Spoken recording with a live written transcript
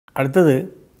അടുത്തത്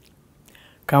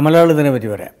കമലദളത്തിനെ പറ്റി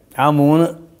പറയാം. ആ 3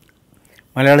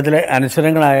 മലയാളത്തിലെ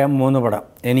അനശ്വരങ്ങളായ 3 പടം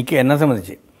എന്നെ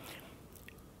സംബന്ധിച്ച്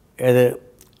ഏത്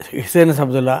ഹിസൈൻ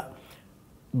അബ്ദുള്ള,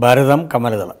 ഭരതം,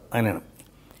 കമലദളം അങ്ങനെയാണ്.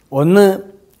 ഒന്ന്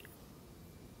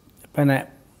പിന്നെ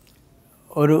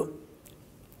ഒരു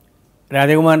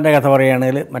രാജകുമാരൻ്റെ കഥ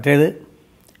പറയുകയാണെങ്കിൽ മറ്റേത്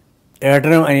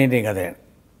ഏട്ടനും അനിയൻ്റെയും കഥയാണ്.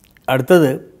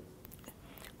 അടുത്തത്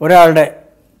ഒരാളുടെ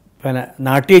പിന്നെ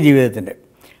നാട്യ ജീവിതത്തിൻ്റെ,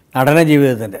 നടന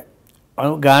ജീവിതത്തിൻ്റെ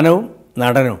ഗാനവും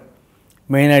നടനവും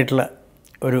മെയിനായിട്ടുള്ള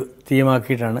ഒരു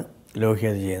തീമാക്കിയിട്ടാണ് ലോഹി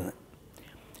അത് ചെയ്യുന്നത്.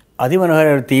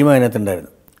 അതിമനോഹരമായ ഒരു തീം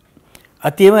അതിനകത്തുണ്ടായിരുന്നു. ആ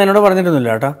തീം എന്നോട്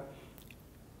പറഞ്ഞിട്ടൊന്നുമില്ല കേട്ടോ.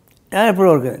 ഞാൻ എപ്പോഴും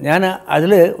ഓർക്കുന്നത്, ഞാൻ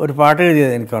അതിൽ ഒരു പാട്ട്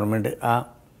എഴുതിയത് എനിക്ക് ഓർമ്മയുണ്ട്. ആ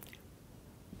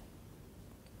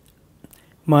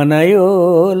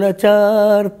മനയോല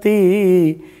ചാർത്തി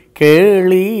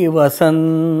കേളി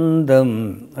വസന്തം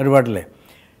ഒരു പാട്ടില്ലേ,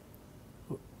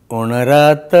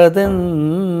 ഉണരാത്തതെന്ത്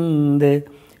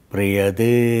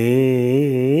പ്രിയതേ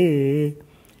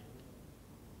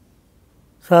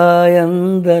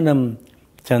സായന്തനം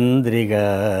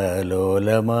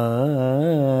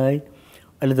ചന്ദ്രികാലോലമായി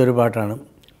അതിലത്തൊരു പാട്ടാണ്.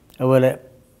 അതുപോലെ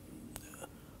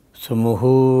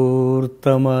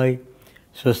സുമുഹൂർത്തമായി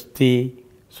സ്വസ്തി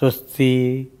സ്വസ്തി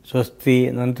സ്വസ്തി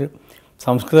എന്ന് പറഞ്ഞിട്ട്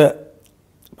സംസ്കൃത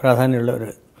പ്രാധാന്യമുള്ള ഒരു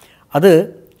അത്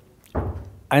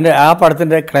അതിൻ്റെ ആ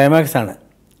പടത്തിൻ്റെ ക്ലൈമാക്സാണ്.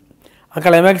 ആ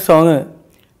ക്ലൈമാക്സ് സോങ്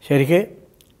ശരിക്ക്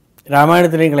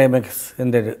രാമായണത്തിലെയും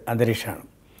ക്ലൈമാക്സിൻ്റെ ഒരു അന്തരീക്ഷമാണ്.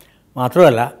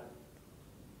 മാത്രമല്ല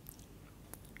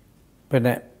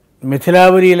പിന്നെ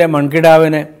മിഥിലാപുരിയിലെ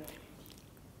മൺകിടാവിനെ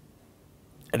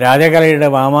രാജകലയുടെ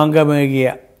വാമാങ്കമേകിയ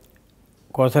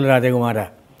കോസല രാജകുമാര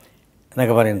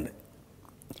എന്നൊക്കെ പറയുന്നുണ്ട്.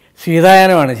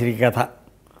 സീതായനമാണ് ശരിക്കും കഥ.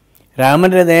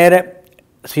 രാമൻ്റെ നേരെ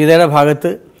സീതയുടെ ഭാഗത്ത്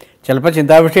ചിലപ്പോൾ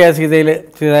ചിന്താവിഷ്ടയായ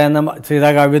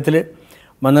സീതാകാവ്യത്തിൽ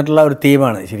വന്നിട്ടുള്ള ഒരു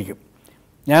തീമാണ് ശരിക്കും.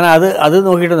 ഞാൻ അത്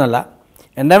നോക്കിയിട്ടൊന്നുമല്ല,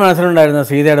 എൻ്റെ മനസ്സിലുണ്ടായിരുന്ന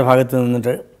സീതയുടെ ഭാഗത്ത്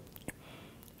നിന്നിട്ട്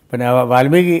പിന്നെ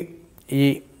വാൽമീകി ഈ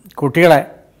കുട്ടികളെ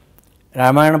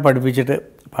രാമായണം പഠിപ്പിച്ചിട്ട്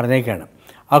പറഞ്ഞേക്കാണ്.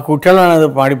 ആ കുട്ടികളാണ് അത്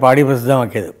പാടി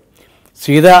പ്രസിദ്ധമാക്കിയത്.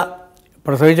 സീത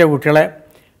പ്രസവിച്ച കുട്ടികളെ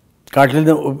കാട്ടിൽ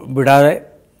നിന്ന് വിടാതെ,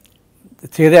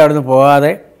 സീത അവിടെ നിന്ന്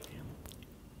പോകാതെ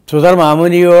സുധർ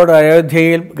മാമുനിയോട്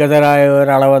അയോധ്യയിൽ ഗതരായ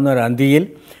ഒരളവെന്നൊരു അന്തിയിൽ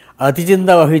അതിചിന്ത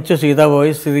വഹിച്ചു സീത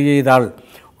പോയി സ്ഥിതി ചെയ്താൾ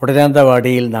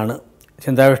ഉടനാന്തവാടിയിൽ നിന്നാണ്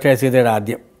ചിന്താവിഷ്ടയായ സീതയുടെ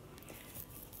ആദ്യം.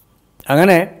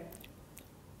 അങ്ങനെ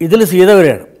ഇതിൽ സീത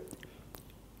വരികയാണ്.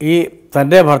 ഈ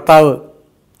തൻ്റെ ഭർത്താവ്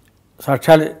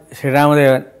സാക്ഷാൽ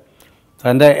ശ്രീരാമദേവൻ,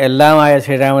 തൻ്റെ എല്ലാമായ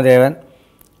ശ്രീരാമദേവൻ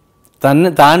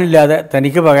താനില്ലാതെ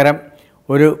തനിക്ക് പകരം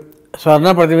ഒരു സ്വർണ്ണ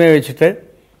പ്രതിമയെ വെച്ചിട്ട്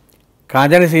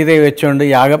കാഞ്ചന സീതയെ വെച്ചുകൊണ്ട്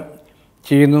യാഗം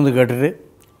ചെയ്യുന്നു എന്ന് കേട്ടിട്ട്,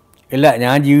 ഇല്ല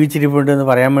ഞാൻ ജീവിച്ചിരിപ്പുണ്ട് എന്ന്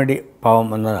പറയാൻ വേണ്ടി പാവം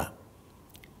വന്നതാണ്.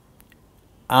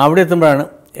 അവിടെ എത്തുമ്പോഴാണ്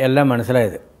എല്ലാം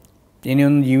മനസ്സിലായത്.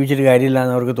 ഇനിയൊന്നും ജീവിച്ചിട്ട് കാര്യമില്ല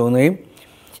എന്നവർക്ക് തോന്നുകയും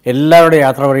എല്ലാവരുടെയും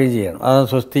യാത്ര പറയുകയും ചെയ്യണം. അതാണ്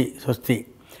സ്വസ്തി സ്വസ്തി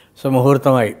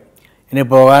സുമുഹൂർത്തമായി, ഇനി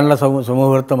പോകാനുള്ള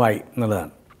സുമുഹൂർത്തമായി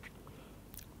എന്നുള്ളതാണ്.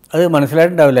 അത്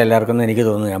മനസ്സിലായിട്ടുണ്ടാവില്ല എല്ലാവർക്കും എന്ന് എനിക്ക്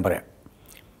തോന്നുന്നു. ഞാൻ പറയാം,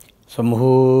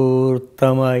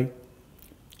 സുമുഹൂർത്തമായി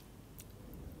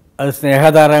അത്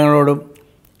സ്നേഹതാരങ്ങളോടും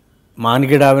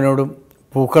മാൻകിടാവിനോടും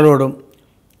പൂക്കളോടും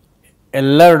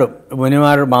എല്ലാവരോടും,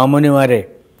 മാമുനിമാരെ,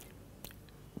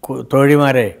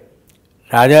 തോഴിമാരെ,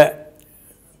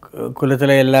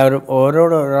 രാജകുലത്തിലെ എല്ലാവരും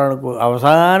ഓരോരാൾ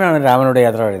അവസാനമാണ് രാമനോട്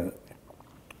യാത്ര പറയുന്നത്.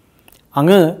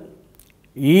 അങ്ങ്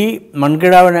ഈ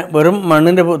മൺകിടാവിനെ, വെറും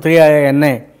മണ്ണിൻ്റെ പുത്രിയായ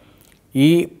എന്നെ ഈ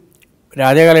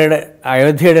രാജകലയുടെ,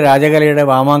 അയോധ്യയുടെ രാജകലയുടെ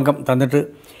വാമാങ്കം തന്നിട്ട്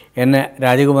എന്നെ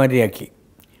രാജകുമാരിയാക്കി.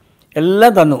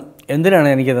 എല്ലാം തന്നു. എന്തിനാണ്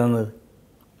എനിക്ക് തന്നത്?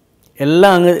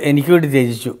 എല്ലാം അങ്ങ് എനിക്ക് വേണ്ടി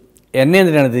ത്യജിച്ചു. എന്നെ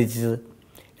എന്തിനാണ് ത്യജിച്ചത്?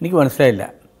 എനിക്ക് മനസ്സിലായില്ല.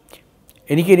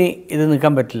 എനിക്കിനി ഇത്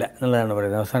നിൽക്കാൻ പറ്റില്ല എന്നുള്ളതാണ്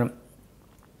പറയുന്നത്. അവസാനം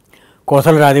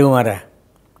കോസല രാജകുമാര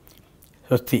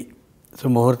സ്വസ്തി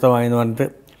സുമുഹൂർത്തമായി എന്ന് പറഞ്ഞിട്ട്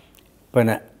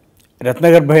പിന്നെ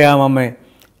രത്നഗർഭയാമമ്മേ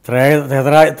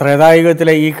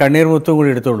ത്രേതായുഗത്തിലെ ഈ കണ്ണീർ മുത്തും കൂടി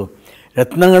എടുത്തോളൂ.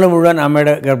 രത്നങ്ങൾ മുഴുവൻ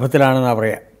അമ്മയുടെ ഗർഭത്തിലാണെന്നാണ്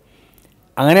പറയുക.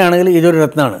 അങ്ങനെയാണെങ്കിൽ ഇതൊരു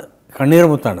രത്നമാണ്, കണ്ണീർ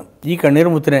മുത്താണ്. ഈ കണ്ണീർ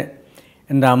മുത്തിനെ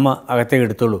എൻ്റെ അമ്മ അകത്തേക്ക്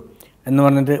എടുത്തോളൂ എന്ന്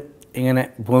പറഞ്ഞിട്ട് ഇങ്ങനെ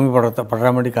ഭൂമി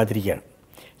പടരാൻ വേണ്ടി കാത്തിരിക്കുകയാണ്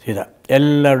സീത.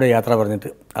 എല്ലാവരുടെയും യാത്ര പറഞ്ഞിട്ട്.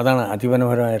 അതാണ്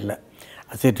അതിമനോഹരമായിട്ടുള്ള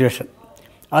ആ സിറ്റുവേഷൻ.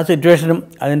 ആ സിറ്റുവേഷനും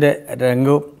അതിൻ്റെ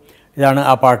രംഗവും ഇതാണ്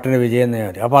ആ പാട്ടിൻ്റെ വിജയം എന്ന്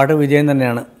പറയാം. ആ പാട്ട് വിജയം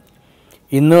തന്നെയാണ്.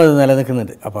 ഇന്നും അത്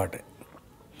നിലനിൽക്കുന്നുണ്ട് ആ പാട്ട്.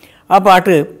 ആ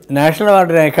പാട്ട് നാഷണൽ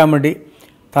അവാർഡിന് അയക്കാൻ വേണ്ടി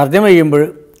തർജ്ജമ ചെയ്യുമ്പോൾ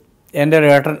എൻ്റെ ഒരു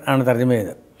ഏട്ടൻ ആണ് തർജ്ജമ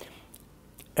ചെയ്തത്.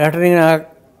 ഏട്ടനിങ്ങനെ ആ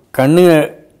കണ്ണ്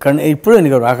ഇപ്പോഴും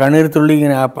എനിക്ക് ഓർമ്മ, ആ കണ്ണീർ തുള്ളി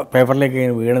ഇങ്ങനെ ആ പേപ്പറിലേക്ക്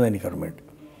ഇങ്ങനെ വീണെന്ന് എനിക്ക് ഓർമ്മയുണ്ട്.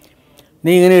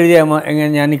 നീ ഇങ്ങനെ എഴുതിയാൽ എങ്ങനെ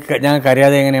ഞാൻ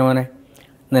കരയാതെ എങ്ങനെയാ മോനെ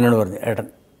എന്നോട് പറഞ്ഞു ഏട്ടൻ.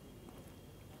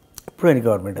 ഇപ്പോഴും എനിക്ക്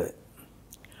ഓർമ്മയുണ്ടത്.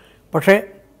 പക്ഷേ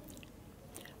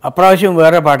അപ്രാവശ്യം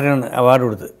വേറെ പാട്ടിനാണ് അവാർഡ്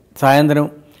കൊടുത്തത്.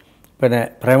 സായന്തനവും പിന്നെ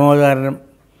പ്രേമോദാരനും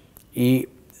ഈ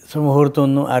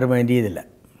സുമുഹൂർത്തമൊന്നും ആരും മൈൻഡ് ചെയ്തില്ല.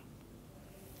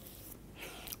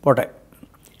 പോട്ടെ.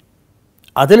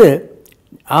 അതിൽ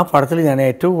ആ പടത്തിൽ ഞാൻ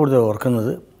ഏറ്റവും കൂടുതൽ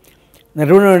ഓർക്കുന്നത്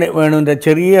നെടുമുടി വേണുവിൻ്റെ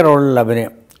ചെറിയ റോളിലുള്ള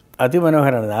അഭിനയം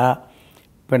അതിമനോഹരമാണ്. ആ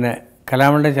പിന്നെ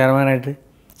കലാമണ്ഡലം ചെയർമാനായിട്ട്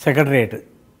സെക്രട്ടറിയായിട്ട്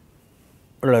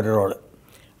ഉള്ളൊരു റോള്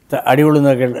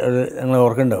അടികൊള്ളുന്നതൊക്കെ നിങ്ങൾ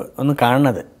ഓർക്കുന്നുണ്ടാവും. ഒന്ന്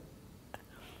കാണുന്നത്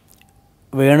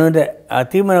വേണുവിൻ്റെ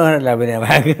അതിമനോഹരമല്ല അഭിനയം.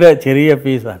 ഭയങ്കര ചെറിയ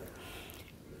പീസാണ്.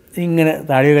 ഇങ്ങനെ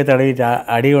താടിയൊക്കെ തടവിയിട്ട്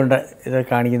അടി കൊണ്ട് ഇത്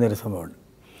കാണിക്കുന്നൊരു സംഭവമുണ്ട്.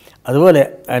 അതുപോലെ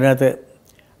അതിനകത്ത്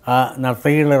ആ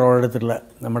നർത്തകിയുടെ റോളെടുത്തിട്ടുള്ള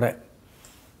നമ്മുടെ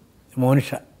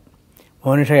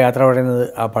മോനിഷ യാത്ര പറയുന്നത്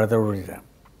ആ പടത്തോട് കൂടിയിട്ടാണ്.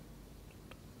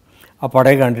 ആ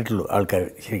പടമേ കണ്ടിട്ടുള്ളൂ ആൾക്കാർ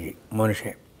ശരിക്കും.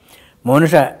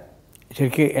 മോനിഷ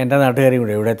ശരിക്കും എൻ്റെ നാട്ടുകാരും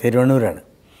കൂടെ. ഇവിടെ തിരുവണ്ണൂരാണ്.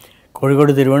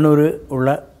 കോഴിക്കോട് തിരുവണ്ണൂർ ഉള്ള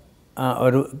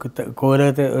ഒരു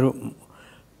കോലത്തെ ഒരു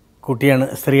കുട്ടിയാണ്,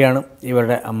 സ്ത്രീയാണ്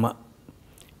ഇവരുടെ അമ്മ.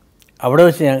 അവിടെ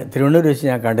വെച്ച് തിരുവണ്ണൂർ വെച്ച്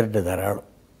ഞാൻ കണ്ടിട്ടുണ്ട് ധാരാളം.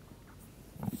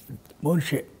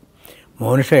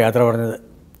 മോനിഷ യാത്ര പറഞ്ഞത്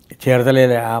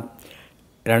ചേർത്തലയിലെ ആ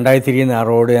 2 തിരിയുന്ന ആ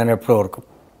റോഡ് ഞാൻ എപ്പോഴും ഓർക്കും.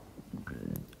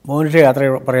 മോനിഷ യാത്ര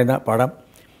പറയുന്ന പടം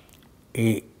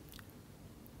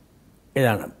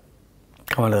ഇതാണ്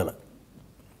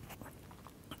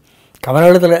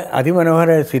കമലദളത്തിൽ അതിമനോഹര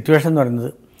സിറ്റുവേഷൻ എന്ന്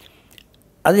പറയുന്നത്.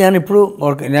 അത് ഞാനിപ്പോഴും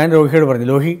ഓർക്കും. ഞാൻ ലോഹിയോട് പറഞ്ഞു,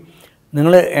 ലോഹി,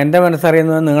 നിങ്ങൾ എൻ്റെ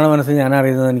മനസ്സറിയുന്നത് നിങ്ങളുടെ മനസ്സ് ഞാൻ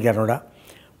അറിയുന്നത് എനിക്കറിഞ്ഞൂടാ,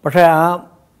 പക്ഷേ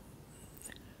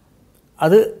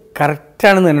അത്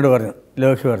കറക്റ്റാണെന്ന് എന്നോട് പറഞ്ഞു.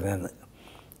 ലോഹി പറഞ്ഞതെന്ന്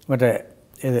മറ്റേ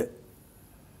ഇത്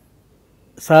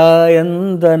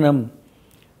സായന്തനം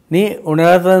നീ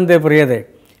ഉണരാത്തതെന്തേ പ്രിയതേ,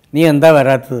 നീ എന്താ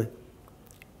വരാത്തത്,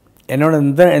 എന്നോട്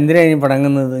എന്തിനാണ് ഇനി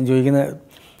പടങ്ങുന്നത് ചോദിക്കുന്ന,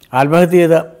 ആത്മഹത്യ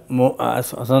ചെയ്ത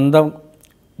സ്വന്തം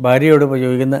ഭാര്യയോട് ഇപ്പോൾ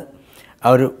ചോദിക്കുന്ന ആ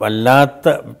ഒരു വല്ലാത്ത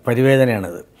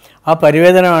പരിവേദനയാണത്. ആ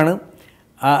പരിവേദനമാണ്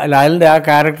ആ ലാലിൻ്റെ ആ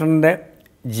ക്യാരക്ടറിൻ്റെ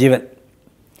ജീവൻ.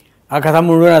 ആ കഥ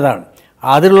മുഴുവൻ അതാണ്.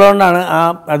 അതിലുള്ളതുകൊണ്ടാണ്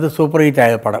അത് സൂപ്പർ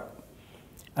ഹിറ്റായ പടം.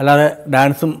 അല്ലാതെ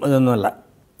ഡാൻസും ഇതൊന്നുമല്ല.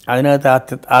 അതിനകത്ത്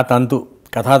ആ തന്തു,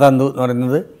 കഥാതന്തു എന്ന്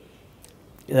പറയുന്നത്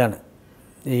ഇതാണ്.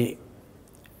 ഈ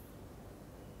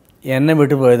എന്നെ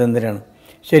വിട്ടു പോയത് എന്തിനാണ്,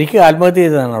 ശരിക്കും ആത്മഹത്യ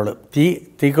ചെയ്തതാണ് അവൾ.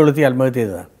 തീ കൊളുത്തി ആത്മഹത്യ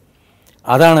ചെയ്തതാണ്.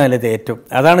 അതാണ് അതിലത്തെ ഏറ്റവും,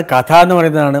 അതാണ് കഥ എന്ന്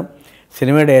പറയുന്നതാണ്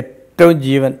സിനിമയുടെ ഏറ്റവും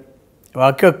ജീവൻ.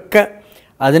 ബാക്കിയൊക്കെ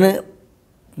അതിന്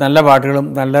നല്ല പാട്ടുകളും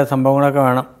നല്ല സംഭവങ്ങളൊക്കെ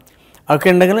വേണം. അതൊക്കെ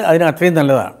ഉണ്ടെങ്കിൽ അതിന് അത്രയും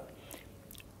നല്ലതാണ്.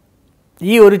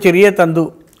 ഈ ഒരു ചെറിയ തന്തു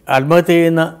ആത്മഹത്യ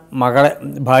ചെയ്യുന്ന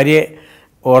ഭാര്യയെ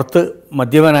ഓർത്ത്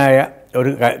മദ്യപനായ ഒരു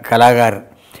കലാകാരൻ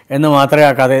എന്ന് മാത്രമേ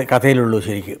ആ കഥയിലുള്ളൂ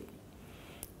ശരിക്കും.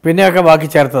 പിന്നെയൊക്കെ ബാക്കി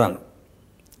ചേർത്തതാണ്.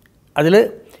 അതിൽ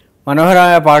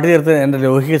മനോഹരമായ പാട്ട് ചേർത്ത് എൻ്റെ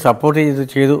ലോഹിക്ക് സപ്പോർട്ട്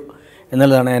ചെയ്തു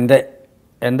എന്നുള്ളതാണ്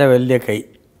എൻ്റെ വലിയ കൈ.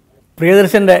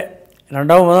 പ്രിയദർശൻ്റെ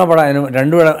 2-ഓ 3-ഓ പടം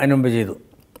 2 പടം അതിന് മുമ്പ് ചെയ്തു.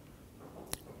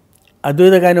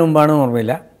 അദ്വൈതക്ക് അതിന് മുമ്പാണെന്ന്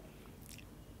ഓർമ്മയില്ല.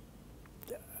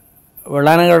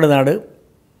 വെള്ളാനങ്ങളുടെ നാട്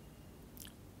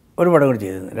ഒരു പടം കൂടി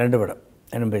ചെയ്തിരുന്നു, 2 പടം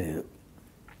അതിന് മുമ്പ് ചെയ്തു.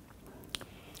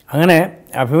 അങ്ങനെ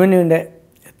അഭിമന്യുവിൻ്റെ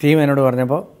തീം എന്നോട്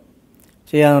പറഞ്ഞപ്പോൾ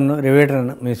ചെയ്യാൻ പറഞ്ഞു.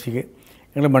 രവിയേട്ടനാണ് മ്യൂസിക്.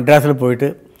 ഞങ്ങൾ മദ്രാസിൽ പോയിട്ട്,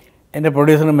 എൻ്റെ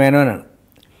പ്രൊഡ്യൂസർ മേനോനാണ്,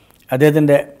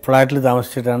 അദ്ദേഹത്തിൻ്റെ ഫ്ലാറ്റിൽ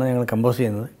താമസിച്ചിട്ടാണ് ഞങ്ങൾ കമ്പോസ്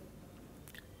ചെയ്യുന്നത്.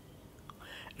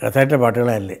 രഥമായിട്ട്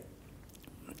പാട്ടുകളല്ലേ.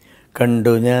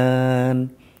 കണ്ടു ഞാൻ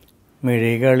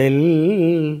മിഴികളിൽ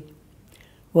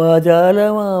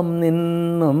വാചാലമാം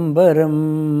നിന്നൊമ്പരം,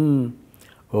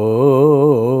 ഓ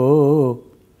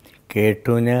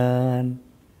കേട്ടു ഞാൻ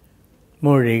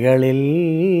മൊഴികളിൽ.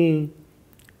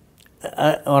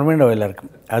 ഓർമ്മയുണ്ടാവും എല്ലാവർക്കും.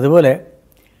 അതുപോലെ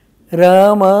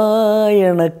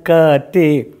രാമായണക്കാറ്റ്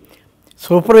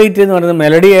സൂപ്പർ ഹിറ്റ് എന്ന് പറയുന്നത്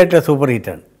മെലഡിയായിട്ട് സൂപ്പർ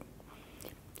ഹിറ്റാണ്.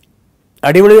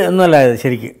 അടിപൊളി ഒന്നുമല്ല ഇത്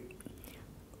ശരിക്കും,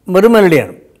 വെറും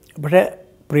മെലഡിയാണ്. പക്ഷേ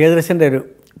പ്രിയദർശൻ്റെ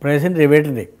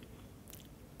രവിയേട്ടൻ്റെ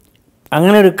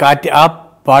അങ്ങനെ ഒരു കാറ്റ്, ആ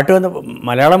പാട്ട് വന്ന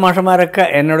മലയാള മാഷന്മാരൊക്കെ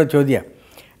എന്നോട് ചോദ്യം,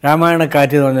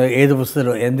 രാമായണക്കാറ്റ് എന്ന് പറഞ്ഞാൽ ഏത്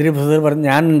പുസ്തകത്തിലോ എന്തിന് പുസ്തകത്തിൽ പറഞ്ഞ്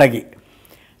ഞാൻ ഉണ്ടാക്കി.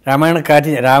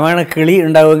 രാമായണ കിളി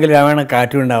ഉണ്ടാവുമെങ്കിൽ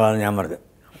രാമായണക്കാറ്റും ഉണ്ടാവാമെന്ന് ഞാൻ പറഞ്ഞു.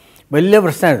 വലിയ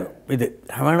പ്രശ്നമായിരുന്നു ഇത്.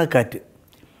 രാമായണക്കാറ്റ്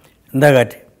എന്താ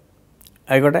കാറ്റ്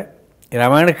ആയിക്കോട്ടെ,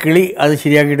 രാമായണ കിളി അത്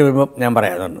ശരിയാക്കിയിട്ട് വരുമ്പോൾ ഞാൻ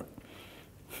പറയാമെന്ന് പറഞ്ഞു.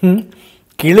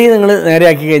 കിളി നിങ്ങൾ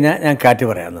നേരെയാക്കി കഴിഞ്ഞാൽ ഞാൻ കാറ്റ്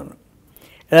പറയാമെന്ന് പറഞ്ഞു.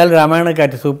 ഏതായാലും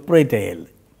രാമായണക്കാറ്റ് സൂപ്പർ ഹിറ്റ് ആയാലും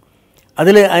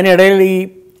അതിനിടയിൽ ഈ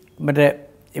മറ്റേ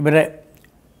ഇവരെ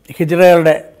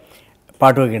ഹിജ്റകളുടെ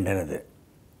പാട്ടുമൊക്കെ ഉണ്ട് അതിനകത്ത്.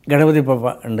 ഗണപതി പപ്പ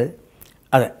ഉണ്ട്,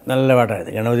 അതെ നല്ല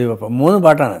പാട്ടായിരുന്നു ഗണപതി പപ്പ. 3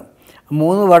 പാട്ടാണ്,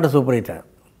 3 പാട്ട് സൂപ്പർ ഹിറ്റാണ്.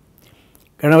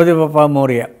 ഗണപതി പപ്പ,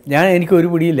 മോറിയ. എനിക്ക് ഒരു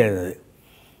പിടിയില്ലായിരുന്നത്.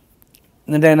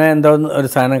 എന്നിട്ട് എന്നെ എന്തോ ഒരു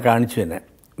സാധനം കാണിച്ചു തന്നെ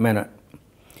മേനോൻ.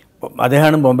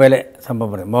 അദ്ദേഹമാണ് ബോംബെയിലെ സംഭവം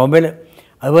പറയുന്നത്. ബോംബെയിൽ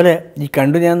അതുപോലെ ഈ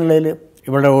കണ്ടു ഞാൻ എന്നുള്ളതിൽ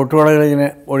ഇവിടെ ഓട്ടുവളകൾ ഇങ്ങനെ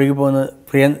ഒഴുകി പോകുന്നത്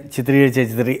പ്രിയൻ ചിത്രീകരിച്ച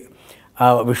ആ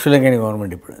വിഷ്വലൊക്കെ എനിക്ക്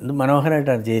ഓർമ്മയുണ്ട് ഇപ്പോഴും. എന്ത്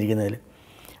മനോഹരമായിട്ടാണ് ചെയ്തിരിക്കുന്നതിൽ.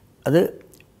 അത്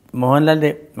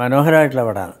മോഹൻലാലിൻ്റെ മനോഹരമായിട്ടുള്ള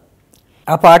പാട്ടാണ്.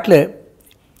 ആ പാട്ടിൽ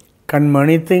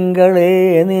കൺമണി തിങ്കളേ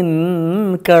നിൻ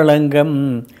കളങ്കം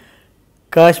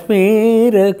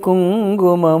കാശ്മീര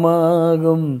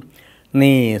കുങ്കുമമാകും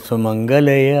നീ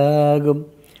സുമംഗലയാകും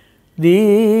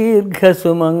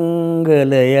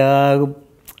ദീർഘസുമംഗലയാകും.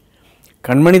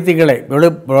 കൺമണി തിങ്കളെ ഇവള്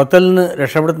ബ്രോത്തലിൽ നിന്ന്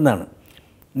രക്ഷപ്പെടുത്തുന്നതാണ്.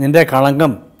 നിൻ്റെ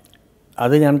കളങ്കം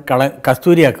അത് ഞാൻ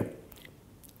കസ്തൂരിയാക്കും,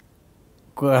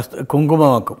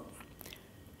 കുങ്കുമമാക്കും.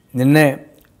 നിന്നെ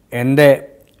എൻ്റെ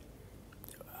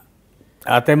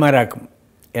ആത്തേമാരാക്കും,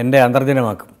 എൻ്റെ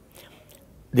അന്തർജനമാക്കും,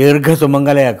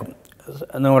 ദീർഘസുമംഗലയാക്കും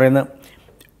എന്ന് പറയുന്ന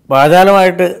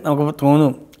വാചാലമായിട്ട് നമുക്ക്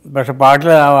തോന്നും. പക്ഷെ പാട്ടിൽ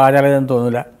ആ വാചാലം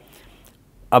തോന്നില്ല.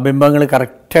 ആ ബിംബങ്ങൾ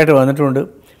കറക്റ്റായിട്ട് വന്നിട്ടുണ്ട്.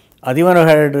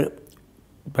 അതിമനോഹരമായിട്ട്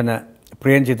പിന്നെ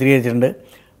പ്രിയൻ ചിത്രീകരിച്ചിട്ടുണ്ട്.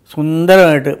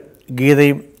 സുന്ദരമായിട്ട്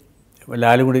ഗീതയും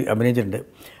ലാലും കൂടി അഭിനയിച്ചിട്ടുണ്ട്.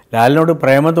 ലാലിനോട്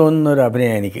പ്രേമം തോന്നുന്ന ഒരു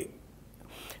അഭിനയം എനിക്ക്.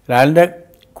 ലാലിൻ്റെ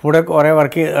കൂടെ കുറേ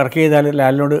വർക്ക് ചെയ്താൽ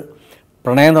ലാലിനോട്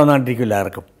പ്രണയം തോന്നാണ്ടിരിക്കില്ല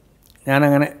ആർക്കും.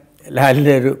 ഞാനങ്ങനെ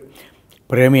ലാലിൻ്റെ ഒരു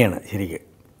പ്രേമിയാണ് ശരിക്കും.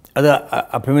 അത്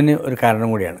അഭിമന്യ ഒരു കാരണം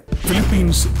കൂടിയാണ്.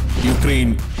 ഫിലിപ്പീൻസ്, യുക്രൈൻ,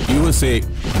 USA,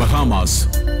 ബഹാമാസ്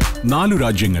 4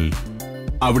 രാജ്യങ്ങൾ.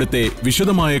 അവിടുത്തെ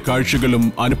വിശദമായ കാഴ്ചകളും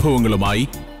അനുഭവങ്ങളുമായി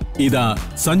ഇതാ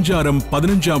സഞ്ചാരം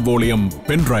 15ാം വോളിയം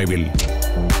പെൻഡ്രൈവിൽ.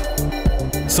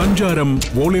 സഞ്ചാരം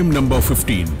വോളിയം നമ്പർ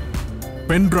 15.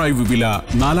 പെൻഡ്രൈവ് വില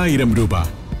 4000 രൂപ.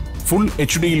 ഫുൾ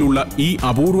HDയിലുള്ള ഈ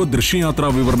അപൂർവ ദൃശ്യയാത്രാ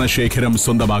വിവരണ ശേഖരം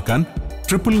സ്വന്തമാക്കാൻ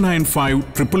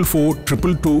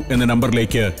 99544422 എന്ന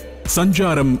നമ്പറിലേക്ക്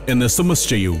സഞ്ചാരം എന്ന് SMS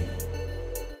ചെയ്യൂ.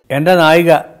 എൻ്റെ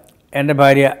നായിക എൻ്റെ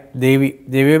ഭാര്യ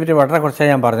ദേവിയെ പറ്റി വളരെ കുറച്ചേ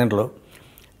ഞാൻ പറഞ്ഞിട്ടുള്ളൂ.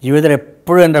 ജീവിതത്തിൽ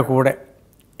എപ്പോഴും എൻ്റെ കൂടെ,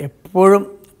 എപ്പോഴും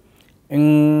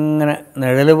ഇങ്ങനെ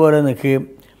നിഴൽ പോലെ നിൽക്കുകയും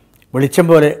വെളിച്ചം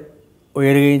പോലെ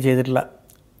ഉയരുകയും ചെയ്തിട്ടുള്ള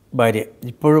ഭാര്യ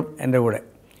ഇപ്പോഴും എൻ്റെ കൂടെ.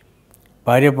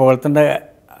 ഭാര്യ പുകഴ്ത്തേണ്ട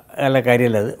നല്ല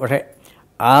കാര്യമല്ല അത്. പക്ഷേ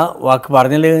ആ വാക്ക്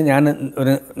പറഞ്ഞില്ലെങ്കിൽ ഞാൻ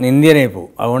ഒരു നിന്ദ്യനായി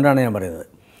പോകും. അതുകൊണ്ടാണ് ഞാൻ പറയുന്നത്.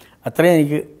 അത്രയും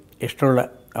എനിക്ക് ഇഷ്ടമുള്ള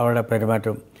അവളുടെ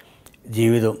പെരുമാറ്റവും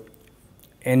ജീവിതവും.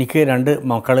 എനിക്ക് 2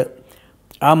 മക്കൾ.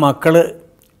 ആ മക്കൾ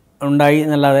ഉണ്ടായി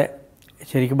എന്നല്ലാതെ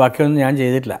ശരിക്കും ബാക്കിയൊന്നും ഞാൻ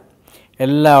ചെയ്തിട്ടില്ല.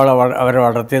 എല്ലാം അവരെ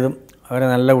വളർത്തിയതും അവരെ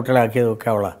നല്ല കുട്ടികളാക്കിയതും ഒക്കെ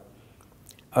അവളാണ്.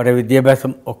 അവരുടെ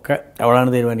വിദ്യാഭ്യാസം ഒക്കെ അവളാണ്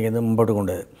തീരുമാനിക്കുന്നത്, മുമ്പോട്ട്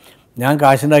കൊണ്ടുപോയത്. ഞാൻ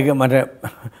കാശുണ്ടാക്കി മറ്റേ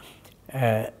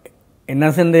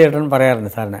ഇന്നസെൻ്റ് ചേട്ടൻ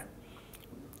പറയാറുണ്ട് സാറിനെ,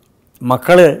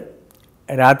 മക്കൾ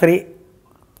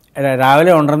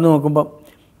രാവിലെ ഉണർന്ന് നോക്കുമ്പം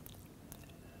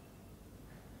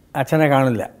അച്ഛനെ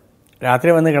കാണില്ല. രാത്രി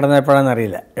വന്ന് കിടന്നപ്പോഴാണെന്ന്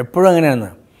അറിയില്ല. എപ്പോഴും അങ്ങനെയാണ്.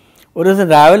 ഒരു ദിവസം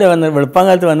രാവിലെ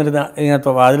വെളുപ്പാങ്കാലത്ത് വന്നിരുന്ന ഇതിനകത്ത്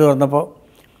വാതിൽ തുറന്നപ്പോൾ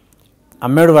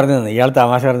അമ്മയോട് പറഞ്ഞു തന്നെ, ഇയാൾ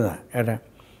തമാശ പറഞ്ഞതാണ് ഏട്ടാ,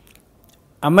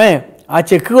 അമ്മേ ആ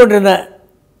ചെക്ക് കൊണ്ടിരുന്ന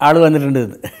ആൾ വന്നിട്ടുണ്ട്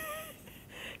എന്ന്.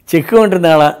 ചെക്ക് കൊണ്ടിരുന്ന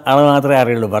ആൾ മാത്രമേ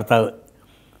അറിയുള്ളൂ ഭർത്താവ്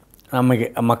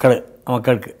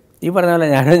മക്കൾക്ക്. ഈ പറഞ്ഞ പോലെ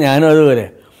ഞാനും അതുപോലെ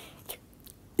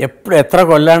എത്ര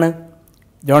കൊല്ലാണ്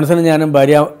ജോൺസണും ഞാനും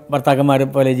ഭാര്യ ഭർത്താക്കന്മാരെ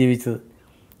പോലെ ജീവിച്ചത്.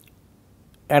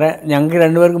 കാരണം ഞങ്ങൾക്ക്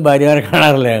 2 പേർക്കും ഭാര്യമാരെ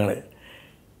കാണാറില്ല ഞങ്ങൾ.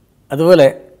 അതുപോലെ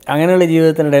അങ്ങനെയുള്ള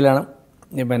ജീവിതത്തിനിടയിലാണ്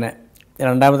പിന്നെ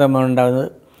 2ാമത്തെ അമ്മ ഉണ്ടാകുന്നത്.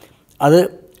 അത്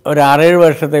ഒരു 6-7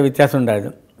 വർഷത്തെ വ്യത്യാസം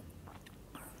ഉണ്ടായിരുന്നു.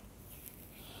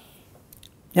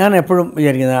 ഞാൻ എപ്പോഴും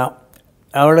വിചാരിക്കുന്നത്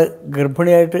അവൾ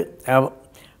ഗർഭിണിയായിട്ട്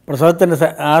പ്രസവത്തിൻ്റെ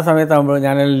ആ സമയത്താകുമ്പോൾ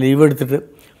ഞാൻ ലീവ് എടുത്തിട്ട്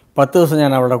 10 ദിവസം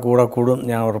ഞാൻ അവളുടെ കൂടെ കൂടും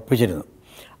ഞാൻ ഉറപ്പിച്ചിരുന്നു.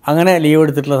 അങ്ങനെ ലീവ്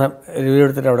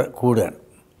എടുത്തിട്ട് അവിടെ കൂടുകയാണ്.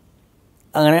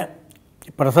 അങ്ങനെ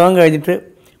പ്രസവം കഴിഞ്ഞിട്ട്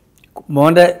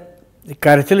മോൻ്റെ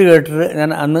കരച്ചിൽ കേട്ടിട്ട് ഞാൻ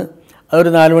അന്ന്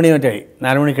അതൊരു 4 മണി മറ്റായി,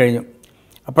 4 മണി കഴിഞ്ഞു.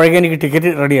 അപ്പോഴേക്കും എനിക്ക് ടിക്കറ്റ്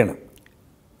റെഡിയാണ്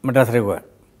മദ്രാസിലേക്ക് പോകാൻ.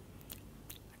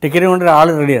 ടിക്കറ്റ് കൊണ്ട് ഒരാൾ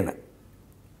റെഡിയാണ്.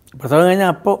 പ്രസവം കഴിഞ്ഞാൽ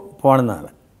അപ്പോൾ പോകണമെന്നാണ്.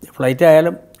 ഫ്ലൈറ്റ്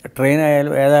ആയാലും ട്രെയിൻ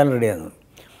ആയാലും ഏതായാലും റെഡിയാണ്.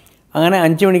 അങ്ങനെ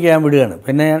 5 മണിക്ക് ഞാൻ വിടുകയാണ്.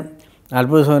 പിന്നെ ഞാൻ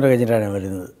 40 ദിവസം വരെ കഴിഞ്ഞിട്ടാണ് ഞാൻ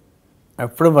വരുന്നത്.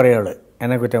 എപ്പോഴും പറയുള്ളൂ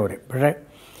എന്നെ കുറ്റം പറയും. പക്ഷേ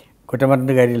കുറ്റം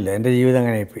പറഞ്ഞിട്ട് കാര്യമില്ല, എൻ്റെ ജീവിതം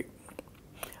അങ്ങനെ ആയിപ്പോയി.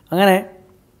 അങ്ങനെ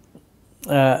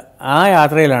ആ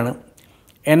യാത്രയിലാണ്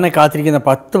എന്നെ കാത്തിരിക്കുന്ന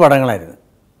 10 പടങ്ങളായിരുന്നു.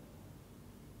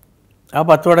 ആ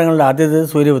 10 പടങ്ങളിൽ ആദ്യത്തേത്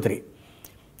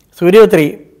സൂര്യപുത്രി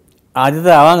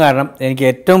ആദ്യത്തെ ആവാൻ കാരണം എനിക്ക്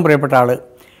ഏറ്റവും പ്രിയപ്പെട്ട ആൾ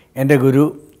എൻ്റെ ഗുരു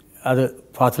അത്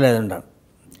ഫാസിലായതുകൊണ്ടാണ്.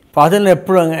 ഫാസിലിന്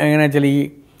എപ്പോഴും എങ്ങനെയാ വെച്ചാൽ ഈ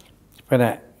പിന്നെ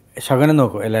ശകുനം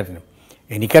നോക്കും എല്ലാത്തിനും.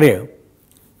 എനിക്കറിയാം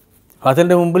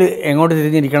ഫാസിലിൻ്റെ മുമ്പിൽ എങ്ങോട്ട്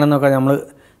തിരിഞ്ഞിരിക്കണം എന്നൊക്കെ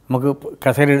നമുക്ക്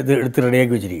കസേര എടുത്ത്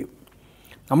റെഡിയാക്കി വെച്ചിരിക്കും.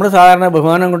 നമ്മൾ സാധാരണ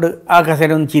ബഹുമാനം കൊണ്ട് ആ കസേര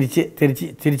ഒന്ന്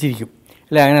തിരിച്ചിരിക്കും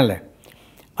അല്ലേ, അങ്ങനെയല്ലേ?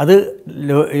 അത്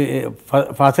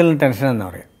ഫാസിലിന് ടെൻഷൻ എന്നാ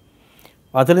പറയുക.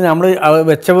 ഫാസിൽ നമ്മൾ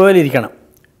വെച്ച പോലെ ഇരിക്കണം,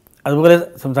 അതുപോലെ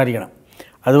സംസാരിക്കണം,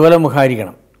 അതുപോലെ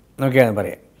മുഖായിരിക്കണം എന്നൊക്കെയാണ്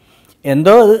പറയുക.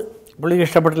 എന്തോ അത് പുള്ളിക്ക്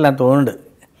ഇഷ്ടപ്പെട്ടില്ല എന്ന് തോന്നുന്നുണ്ട്.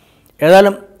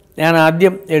 ഏതായാലും ഞാൻ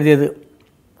ആദ്യം എഴുതിയത്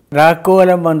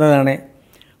രാക്കോലം വന്നതാണ്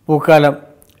പൂക്കാലം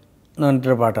എന്ന്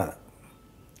പറഞ്ഞിട്ടൊരു പാട്ടാണ്.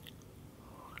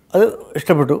 അത്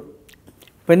ഇഷ്ടപ്പെട്ടു.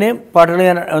 പിന്നെയും പാട്ടുകൾ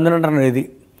ഞാൻ 1-2 എഴുതി.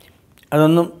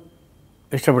 അതൊന്നും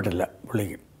ഇഷ്ടപ്പെട്ടില്ല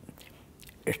പുള്ളിക്ക്.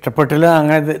 ഇഷ്ടപ്പെട്ടില്ല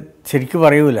അങ്ങനെ ശരിക്കും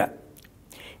പറയൂല.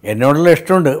 എന്നോടുള്ള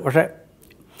ഇഷ്ടമുണ്ട്, പക്ഷേ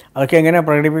അതൊക്കെ എങ്ങനെ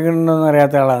പ്രകടിപ്പിക്കണമെന്ന്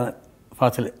അറിയാത്ത ആളാണ്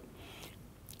ഫാസിൽ.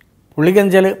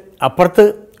 പുള്ളിക്കെന്ന് വെച്ചാൽ അപ്പുറത്ത്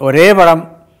ഒരേ പടം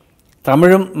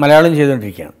തമിഴും മലയാളവും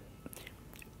ചെയ്തുകൊണ്ടിരിക്കുകയാണ്.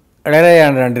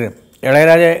 ഇളയരാജയാണ് രണ്ടിനും.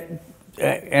 ഇളയരാജ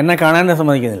എന്നെ കാണാനും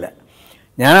സമ്മതിക്കുന്നില്ല.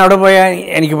 ഞാൻ അവിടെ പോയാൽ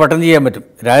എനിക്ക് പെട്ടെന്ന് ചെയ്യാൻ പറ്റും.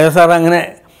 രാജ സാർ അങ്ങനെ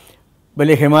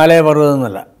വലിയ ഹിമാലയ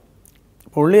പർവ്വതമൊന്നുമല്ല.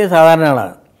 പുള്ളി സാധാരണ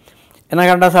ആളാണ്. എന്നെ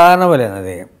കണ്ട സാധാരണ പോലെയാണ്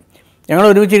അദ്ദേഹം. ഞങ്ങൾ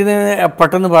ഒരുമിച്ചിരുന്ന്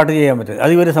പെട്ടെന്ന് പാട്ട് ചെയ്യാൻ പറ്റും.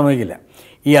 അത് ഇവർ സമ്മതിക്കില്ല.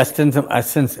 ഈ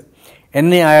അസിസ്റ്റൻസ്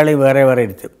എന്നെ അയാൾ വേറെ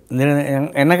ഇരുത്തും. എന്തിനാ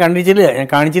എന്നെ കണ്ടിച്ചില്ല, ഞാൻ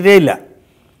കാണിച്ചിട്ടേ ഇല്ല.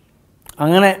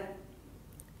 അങ്ങനെ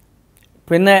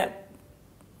പിന്നെ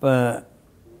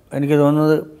എനിക്ക്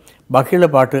തോന്നുന്നത് ബാക്കിയുള്ള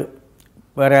പാട്ട്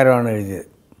വേറെ ആരുമാണ് എഴുതിയത്.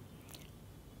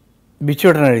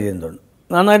 ബിച്ചുവേട്ടനാണ് എഴുതിയെന്ന് തോന്നുന്നു.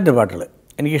 നന്നായിട്ട് പാട്ടുകൾ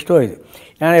എനിക്കിഷ്ടമായത്.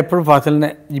 ഞാൻ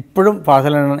ഇപ്പോഴും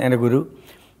ഫാസിലാണ് എൻ്റെ ഗുരു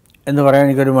എന്ന് പറയാൻ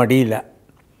എനിക്കൊരു മടിയില്ല.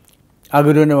 ആ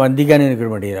ഗുരുവിനെ വന്ദിക്കാനും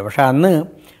എനിക്കൊരു മടിയില്ല. പക്ഷേ അന്ന്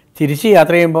തിരിച്ച്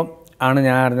യാത്ര ചെയ്യുമ്പം ആണ്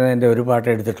ഞാൻ അറിഞ്ഞത് എൻ്റെ ഒരു പാട്ട്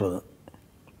എടുത്തിട്ടുള്ളത്.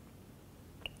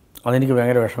 അതെനിക്ക്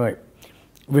ഭയങ്കര വിഷമമായി.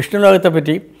 വിഷ്ണു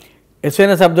ലോകത്തെപ്പറ്റി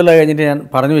എസ് അബ്ദുള്ള കഴിഞ്ഞിട്ട് ഞാൻ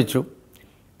പറഞ്ഞു വെച്ചു.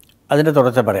 അതിൻ്റെ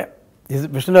തുടർച്ച പറയാം.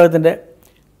 വിഷ്ണു ലോകത്തിൻ്റെ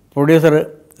പ്രൊഡ്യൂസർ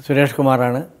സുരേഷ്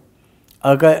കുമാറാണ്.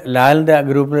 അതൊക്കെ ലാലിൻ്റെ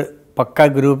പക്ക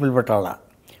ഗ്രൂപ്പിൽപ്പെട്ട ആളാണ്.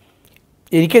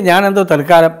 ഞാനെന്തോ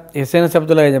തൽക്കാലം എസ്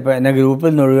അബ്ദുള്ള കഴിഞ്ഞപ്പോൾ എന്നെ ഗ്രൂപ്പിൽ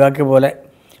നിന്ന് ഒഴിവാക്കിയ പോലെ.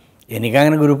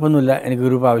 എനിക്കങ്ങനെ ഗ്രൂപ്പൊന്നുമില്ല, എനിക്ക്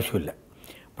ഗ്രൂപ്പ് ആവശ്യമില്ല.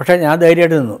 പക്ഷേ ഞാൻ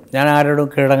ധൈര്യമായിട്ട് നിന്നു. ഞാൻ ആരോടും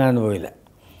കീഴടങ്ങാനൊന്നും പോയില്ല.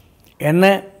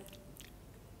 എന്നെ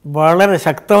വളരെ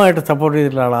ശക്തമായിട്ട് സപ്പോർട്ട്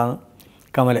ചെയ്തിട്ടുള്ള ആളാണ്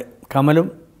കമലും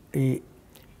ഈ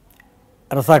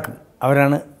റസാഖും.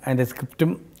 അവരാണ് അതിൻ്റെ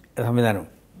സ്ക്രിപ്റ്റും സംവിധാനവും.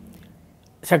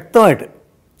 ശക്തമായിട്ട്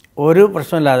ഒരു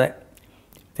പ്രശ്നമില്ലാതെ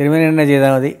തിരുമേനി തന്നെ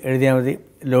ചെയ്താൽ മതി, എഴുതിയാൽ മതി.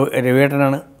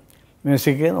 രവിയേട്ടനാണ്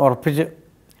മ്യൂസിക് ഉറപ്പിച്ച്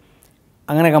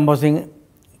അങ്ങനെ കമ്പോസിങ്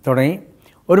തുടങ്ങി.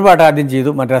 ഒരു പാട്ട് ആദ്യം ചെയ്തു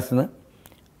മദ്രാസിൽ നിന്ന്.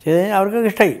 ചെയ്ത് കഴിഞ്ഞാൽ അവർക്കൊക്കെ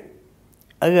ഇഷ്ടമായി.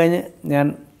 അത് കഴിഞ്ഞ് ഞാൻ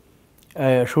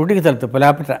ഷൂട്ടിംഗ് സ്ഥലത്ത്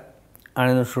പുലാപ്പറ്റ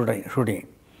ആണ് ഷൂട്ടിങ്.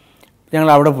 ഞങ്ങൾ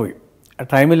അവിടെ പോയി.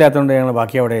 ടൈമില്ലാത്തതുകൊണ്ട് ഞങ്ങൾ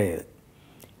ബാക്കി അവിടെ ചെയ്ത്.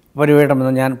 അപ്പോൾ രവിയേട്ടൻ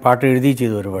വന്ന് ഞാൻ പാട്ട് എഴുതി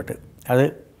ചെയ്തു ഒരു പാട്ട്. അത്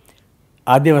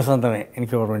ആദ്യ വസന്തമേ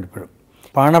എനിക്ക് ഓർമ്മയുണ്ട് ഇപ്പോഴും.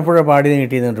 പാണപ്പുഴ പാടി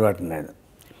കിട്ടിയെന്നൊരു പാട്ടുണ്ടായിരുന്നു,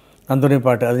 നന്ദുണി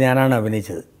പാട്ട്. അത് ഞാനാണ്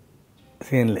അഭിനയിച്ചത്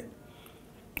സീനിൽ.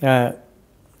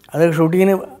 അത്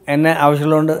ഷൂട്ടിങ്ങിന് എന്നെ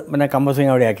ആവശ്യമുള്ളതുകൊണ്ട് പിന്നെ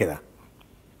കമ്പോസിങ് അവിടെ ആക്കിയതാണ്.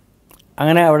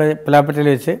 അങ്ങനെ അവിടെ പുലാപ്പറ്റയിൽ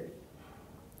വെച്ച്,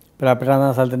 പുലാപ്പറ്റ എന്ന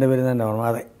സ്ഥലത്തിൻ്റെ പേര് തന്നെ ഓർമ്മ,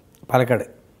 അതെ, പാലക്കാട്.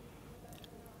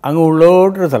 അങ്ങ്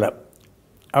ഉള്ളോട്ടൊരു സ്ഥലം.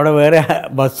 അവിടെ വേറെ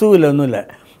ബസ്സുമില്ല, ഒന്നുമില്ല.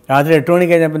 രാത്രി 8 മണി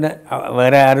കഴിഞ്ഞാൽ പിന്നെ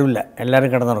വേറെ ആരുമില്ല, എല്ലാവരും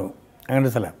കിടന്നുറങ്ങും. അങ്ങനെ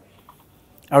ഒരു സ്ഥലം.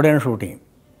 അവിടെയാണ് ഷൂട്ടിങ്.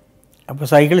 അപ്പോൾ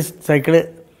സൈക്കിള്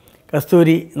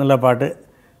കസ്തൂരി എന്നുള്ള പാട്ട്,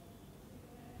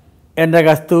 എൻ്റെ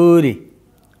കസ്തൂരി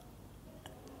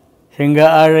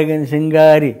അഴകൻ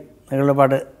ശൃംഗാരി എന്നുള്ള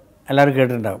പാട്ട് എല്ലാവരും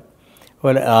കേട്ടിട്ടുണ്ടാകും.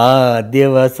 അതുപോലെ ആദ്യ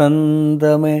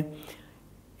വസന്തമേ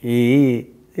ഈ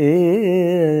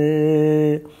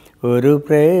ഒരു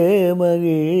പ്രേമഗീതമായി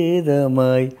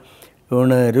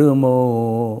ഉണരുമോ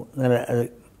എന്നല്ല.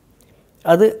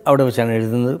 അത് അവിടെ വെച്ചാണ്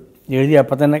എഴുതുന്നത്. എഴുതി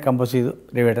അപ്പം തന്നെ കമ്പോസ് ചെയ്തു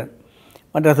രവിയേട്ടൻ.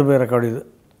 മദ്രാസ് പോയി റെക്കോർഡ് ചെയ്തു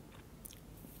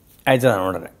അയച്ചതാണ്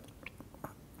ഉടനെ.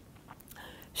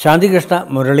 ശാന്തികൃഷ്ണ,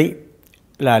 മുരളി,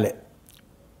 ലാല്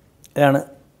ഇതാണ്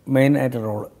മെയിൻ ആയിട്ട്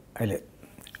റോള്. അതിൽ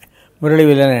മുരളി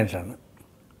വില്ലനായിട്ടാണ്.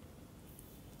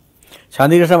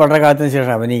 ശാന്തികൃഷ്ണ വളരെ കാലത്തിന്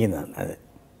ശേഷം അഭിനയിക്കുന്നതാണ്. അത്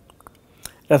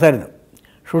രസമായിരുന്നു.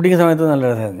 ഷൂട്ടിംഗ് സമയത്ത് നല്ല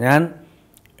രസമായിരുന്നു. ഞാൻ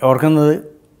ഓർക്കുന്നത്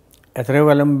എത്രയോ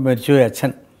കൊല്ലം മരിച്ചുപോയി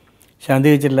അച്ഛൻ ശാന്തി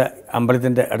വെച്ചിട്ടുള്ള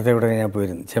അമ്പലത്തിൻ്റെ അടുത്തേക്കൂടെ ഞാൻ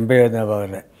പോയിരുന്നു. ചെമ്പൈവരുടെ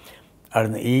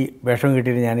അവിടുന്ന് ഈ വേഷം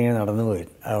കിട്ടിയിട്ട് ഞാനിങ്ങനെ നടന്നു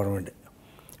പോയിരുന്നു. അത് ഓർമ്മയുണ്ട്.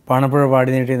 പാണപ്പുഴ പാടി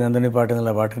നീട്ടി നന്ദുണി പാട്ട്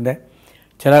എന്നുള്ള പാട്ടിൻ്റെ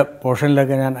ചില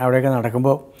പോർഷനിലൊക്കെ ഞാൻ അവിടെയൊക്കെ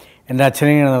നടക്കുമ്പോൾ എൻ്റെ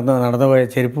അച്ഛനിങ്ങനെ നടന്നുപോയ,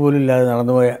 ചെരുപ്പ് പോലും ഇല്ലാതെ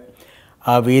നടന്നുപോയ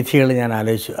ആ വീഥികൾ ഞാൻ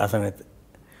ആലോചിച്ചു. ആ സമയത്ത്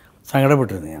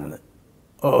സങ്കടപ്പെട്ടിരുന്നു ഞാനത്.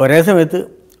 ഒരേ സമയത്ത്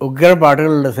ഉഗ്ര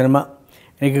പാട്ടുകളുള്ള സിനിമ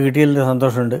എനിക്ക് കിട്ടിയതിൽ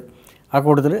സന്തോഷമുണ്ട്. ആ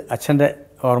കൂട്ടത്തിൽ അച്ഛൻ്റെ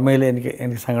ഓർമ്മയിൽ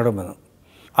എനിക്ക് സങ്കടം വന്നു.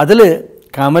 അതിൽ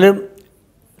കമലും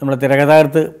നമ്മുടെ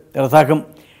തിരക്കഥാകൃത്ത് റസാഖും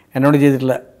എന്നോട്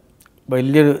ചെയ്തിട്ടുള്ള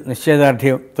വലിയൊരു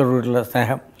നിശ്ചയദാർഢ്യത്തോടുള്ള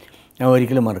സ്നേഹം ഞാൻ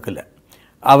ഒരിക്കലും മറക്കില്ല.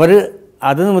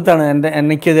 അത് നിമിത്തമാണ്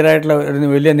എനിക്കെതിരായിട്ടുള്ള ഒരു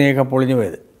വലിയ നീക്കം പൊളിഞ്ഞു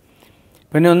പോയത്.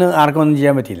 പിന്നെ ആർക്കും ഒന്നും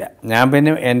ചെയ്യാൻ പറ്റിയില്ല. ഞാൻ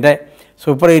പിന്നെ എൻ്റെ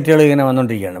സൂപ്പർ ഹിറ്റുകൾ ഇങ്ങനെ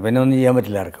വന്നുകൊണ്ടിരിക്കുകയാണ്. പിന്നെ ഒന്നും ചെയ്യാൻ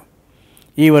പറ്റില്ല ആർക്കും.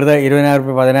 ഈ വെറുതെ 20,000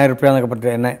 രൂപ 10,000 രൂപ എന്നൊക്കെ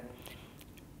പറഞ്ഞിട്ട് എന്നെ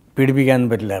പീഡിപ്പിക്കാനൊന്നും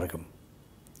പറ്റില്ല ആർക്കും.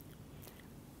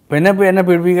 പിന്നെ എന്നെ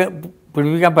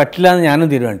പീഡിപ്പിക്കാൻ പറ്റില്ല എന്ന് ഞാനും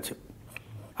തീരുമാനിച്ചു.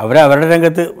 അവരുടെ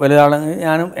രംഗത്ത് വലുതാണെന്ന്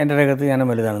ഞാനും എൻ്റെ രംഗത്ത്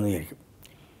വലുതാണെന്ന് വിചാരിക്കും.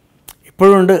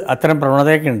 ഇപ്പോഴും ഉണ്ട്, അത്തരം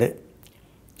പ്രവണതയൊക്കെ ഉണ്ട്.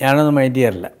 ഞാനൊന്നും മൈൻഡ്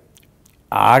ചെയ്യാറില്ല.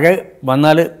 ആകെ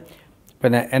വന്നാൽ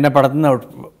പിന്നെ എന്നെ പടത്തിൽ നിന്ന്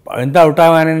എന്താ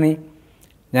ഔട്ടാവാനീ?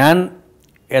 ഞാൻ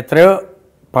എത്രയോ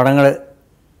പടങ്ങൾ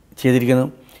ചെയ്തിരിക്കുന്നു.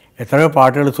 എത്രയോ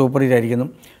പാട്ടുകൾ സൂപ്പർ ഹിറ്റായിരിക്കുന്നു.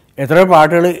 എത്രയോ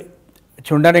പാട്ടുകൾ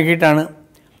ചുണ്ടനക്കിയിട്ടാണ്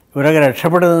ഇവരൊക്കെ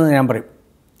രക്ഷപ്പെടുന്നതെന്ന് ഞാൻ പറയും.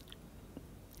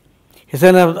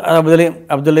 ഹിസൈൻ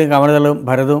അബ്ദുള്ളയും കമലദളും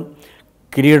ഭരതവും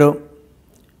കിരീടവും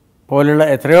പോലുള്ള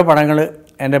എത്രയോ പടങ്ങൾ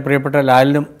എൻ്റെ പ്രിയപ്പെട്ട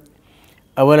ലാലിനും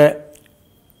അതുപോലെ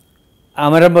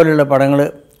അമരം പോലുള്ള പടങ്ങൾ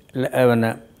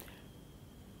പിന്നെ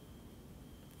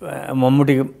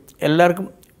മമ്മൂട്ടിക്കും എല്ലാവർക്കും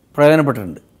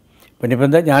പ്രയോജനപ്പെട്ടിട്ടുണ്ട്. പിന്നെ ഇപ്പം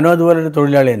എന്താ, ഞാനും അതുപോലൊരു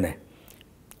തൊഴിലാളി തന്നെ.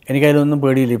 എനിക്കതിലൊന്നും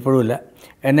പേടിയില്ല, ഇപ്പോഴുമില്ല.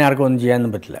 എന്നെ ആർക്കും ഒന്നും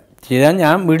ചെയ്യാനൊന്നും പറ്റില്ല. ചെയ്താൽ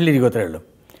ഞാൻ വീട്ടിലിരിക്കും, അത്രയേ ഉള്ളൂ.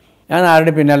 ഞാൻ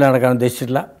ആരുടെ പിന്നാലെ നടക്കാൻ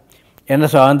ഉദ്ദേശിച്ചിട്ടില്ല. എൻ്റെ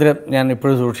സ്വാതന്ത്ര്യം ഞാൻ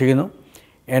ഇപ്പോഴും സൂക്ഷിക്കുന്നു.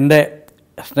 എൻ്റെ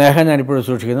സ്നേഹം ഞാനിപ്പോഴും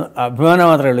സൂക്ഷിക്കുന്നു. അഭിമാനം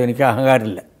മാത്രമേ ഉള്ളൂ, എനിക്ക്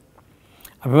അഹങ്കാരമില്ല.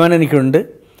 അഭിമാനം എനിക്കുണ്ട്,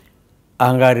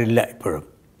 അഹങ്കാരമില്ല ഇപ്പോഴും,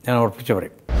 ഞാൻ ഉറപ്പിച്ച്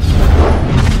പറയും.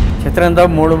 ചിത്രം എന്തോ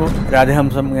മൂളുമ്പോൾ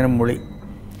രാധഹംസം ഇങ്ങനെ മൂളി.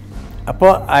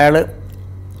 അപ്പോൾ അയാൾ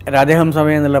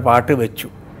രാധഹംസമേ എന്നുള്ള പാട്ട് വെച്ചു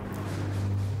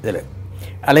ഇതിൽ,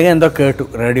 അല്ലെങ്കിൽ എന്തോ കേട്ടു,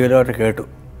 റേഡിയോയിലോ കേട്ടു.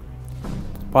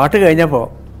 പാട്ട് കഴിഞ്ഞപ്പോൾ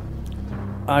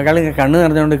അയാൾ കണ്ണ്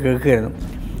നിറഞ്ഞുകൊണ്ട് കേൾക്കുകയായിരുന്നു.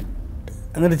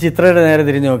 എന്നിട്ട് ചിത്രയുടെ നേരെ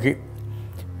തിരിഞ്ഞ് നോക്കി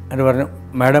എന്നിട്ട് പറഞ്ഞു,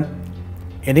 മാഡം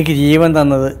എനിക്ക് ജീവൻ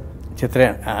തന്നത്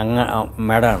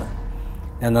മാഡമാണ്,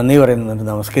 ഞാൻ നന്ദി പറയുന്നുണ്ട്,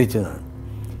 നമസ്കരിച്ചതാണ്.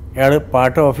 അയാൾ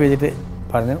പാട്ട് ഓഫ് ചെയ്തിട്ട്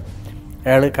പറഞ്ഞു,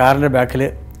 അയാൾ കാറിൻ്റെ ബാക്കിൽ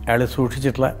അയാൾ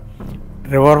സൂക്ഷിച്ചിട്ടുള്ള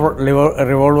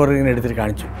റിവോൾവർ ഇങ്ങനെ എടുത്തിട്ട്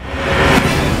കാണിച്ചു.